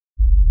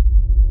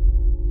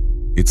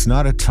It's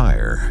not a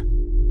tire.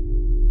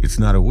 It's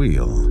not a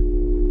wheel.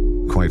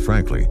 Quite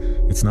frankly,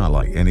 it's not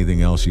like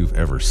anything else you've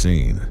ever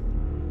seen.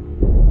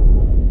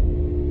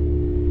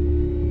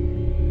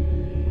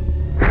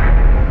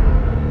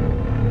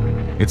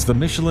 It's the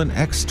Michelin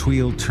X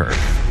Tweel Turf,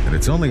 and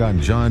it's only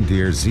on John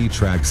Deere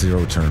ZTrak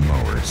zero-turn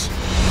mowers.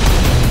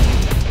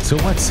 So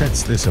what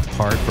sets this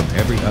apart from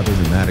every other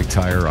pneumatic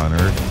tire on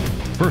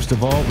Earth? First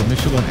of all, the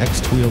Michelin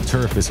X Tweel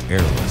Turf is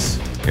airless.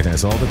 It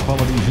has all the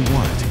qualities you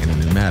want in a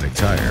pneumatic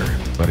tire,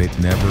 but it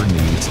never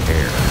needs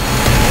air.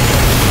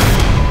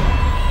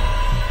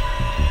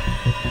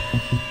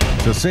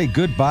 So say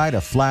goodbye to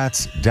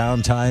flats,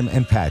 downtime,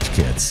 and patch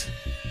kits.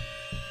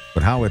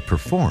 But how it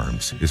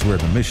performs is where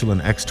the Michelin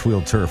X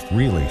Tweel Turf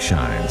really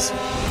shines.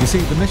 You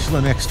see, the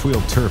Michelin X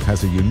Tweel Turf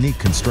has a unique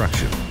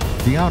construction.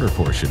 The outer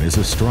portion is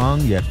a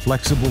strong yet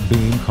flexible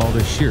beam called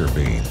a shear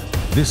beam.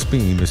 This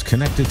beam is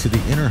connected to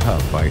the inner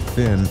hub by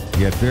thin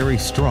yet very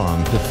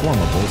strong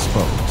deformable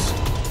spokes.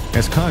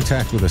 As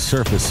contact with a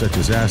surface such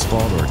as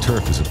asphalt or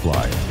turf is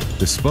applied,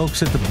 the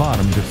spokes at the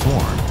bottom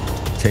deform,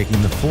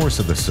 taking the force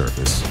of the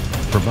surface,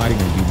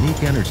 providing a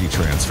unique energy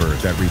transfer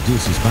that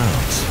reduces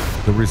bounce.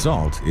 The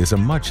result is a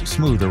much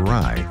smoother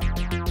ride.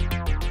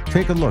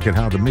 Take a look at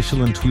how the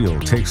Michelin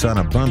Tweel takes on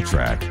a bump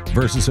track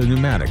versus a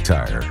pneumatic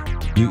tire.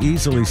 You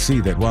easily see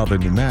that while the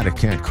pneumatic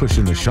can't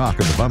cushion the shock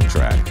of the bump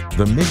track,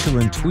 the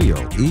Michelin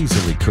Tweel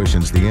easily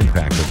cushions the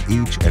impact of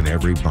each and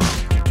every bump.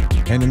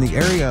 And in the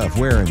area of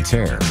wear and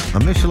tear, a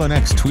Michelin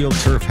X Tweel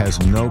Turf has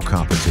no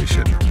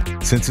competition.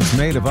 Since it's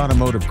made of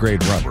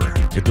automotive-grade rubber,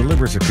 it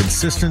delivers a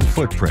consistent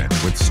footprint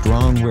with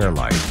strong wear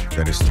life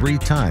that is 3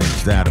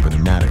 times that of a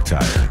pneumatic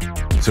tire.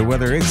 So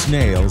whether it's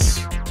nails,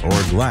 or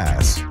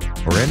glass,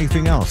 or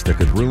anything else that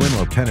could ruin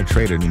or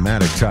penetrate a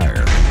pneumatic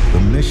tire, the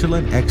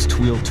Michelin X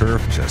Tweel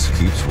Turf just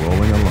keeps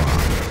rolling along.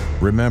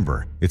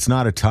 Remember, it's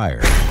not a tire,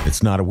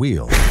 it's not a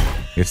wheel,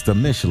 it's the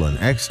Michelin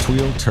X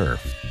Tweel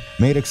Turf,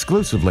 made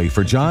exclusively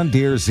for John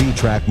Deere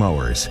ZTrak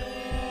mowers.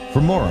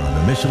 For more on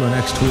the Michelin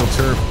X Tweel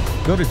Turf,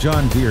 go to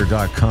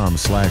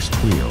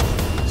johndeere.com/tweel.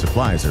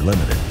 Supplies are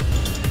limited.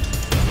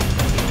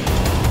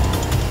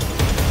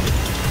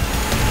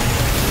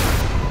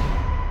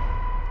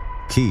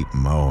 Keep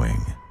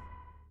mowing.